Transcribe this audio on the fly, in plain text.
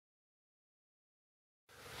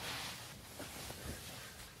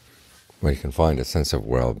we can find a sense of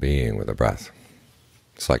well-being with the breath.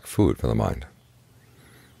 It's like food for the mind.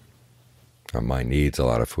 Our mind needs a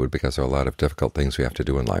lot of food because there are a lot of difficult things we have to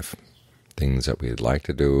do in life, things that we'd like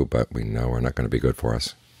to do but we know are not going to be good for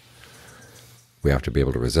us. We have to be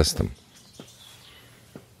able to resist them.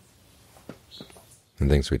 And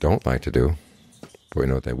things we don't like to do, but we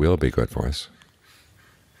know they will be good for us,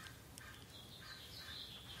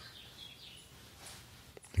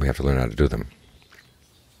 we have to learn how to do them.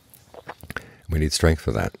 We need strength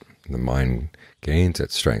for that. The mind gains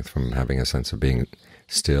its strength from having a sense of being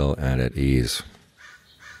still and at ease,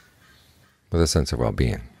 with a sense of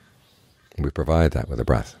well-being. We provide that with the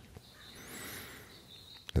breath.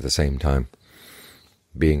 At the same time,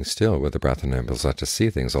 being still with the breath enables us to see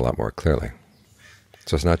things a lot more clearly.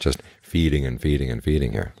 So it's not just feeding and feeding and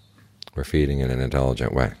feeding here. We're feeding in an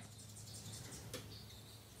intelligent way.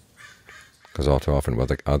 Because all too often,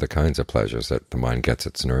 with other kinds of pleasures that the mind gets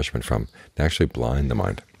its nourishment from, they actually blind the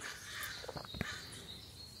mind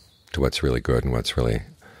to what's really good and what's really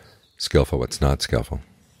skillful, what's not skillful.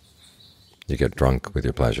 You get drunk with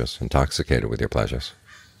your pleasures, intoxicated with your pleasures.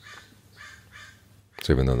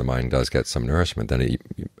 So even though the mind does get some nourishment, then it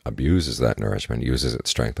abuses that nourishment, uses its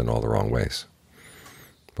strength in all the wrong ways.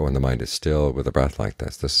 But when the mind is still with the breath like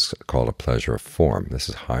this is called a pleasure of form. This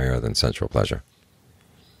is higher than sensual pleasure.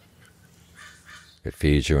 It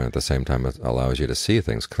feeds you, and at the same time it allows you to see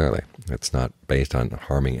things clearly. It's not based on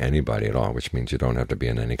harming anybody at all, which means you don't have to be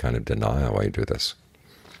in any kind of denial while you do this.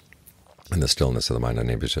 And the stillness of the mind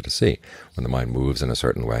enables you to see when the mind moves in a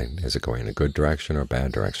certain way. Is it going in a good direction or a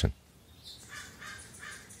bad direction?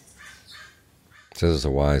 So this is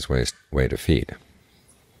a wise way to feed.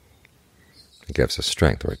 It gives us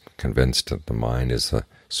strength. We're convinced that the mind is the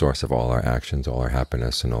source of all our actions, all our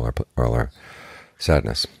happiness, and all our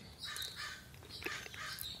sadness.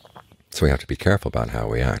 So we have to be careful about how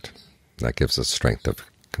we act. That gives us strength of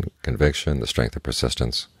conviction, the strength of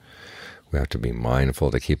persistence. We have to be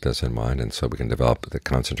mindful to keep this in mind, and so we can develop the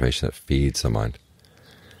concentration that feeds the mind,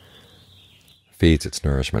 feeds its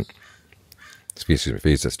nourishment,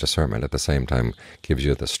 feeds its discernment, at the same time gives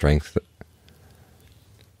you the strength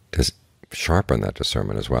to sharpen that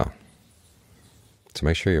discernment as well. So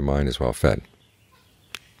make sure your mind is well fed.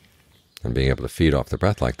 And being able to feed off the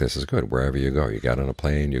breath like this is good wherever you go. You get on a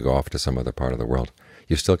plane, you go off to some other part of the world,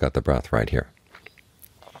 you've still got the breath right here.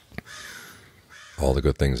 All the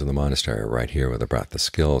good things in the monastery are right here with the breath, the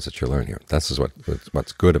skills that you learn here. This is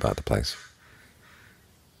what's good about the place.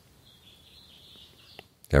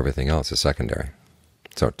 Everything else is secondary.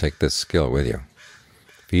 So take this skill with you.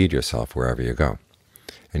 Feed yourself wherever you go.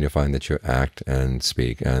 And you'll find that you act and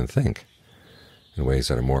speak and think in ways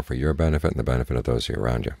that are more for your benefit and the benefit of those who are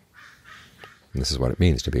around you. And this is what it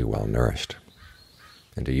means to be well nourished,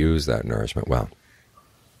 and to use that nourishment well.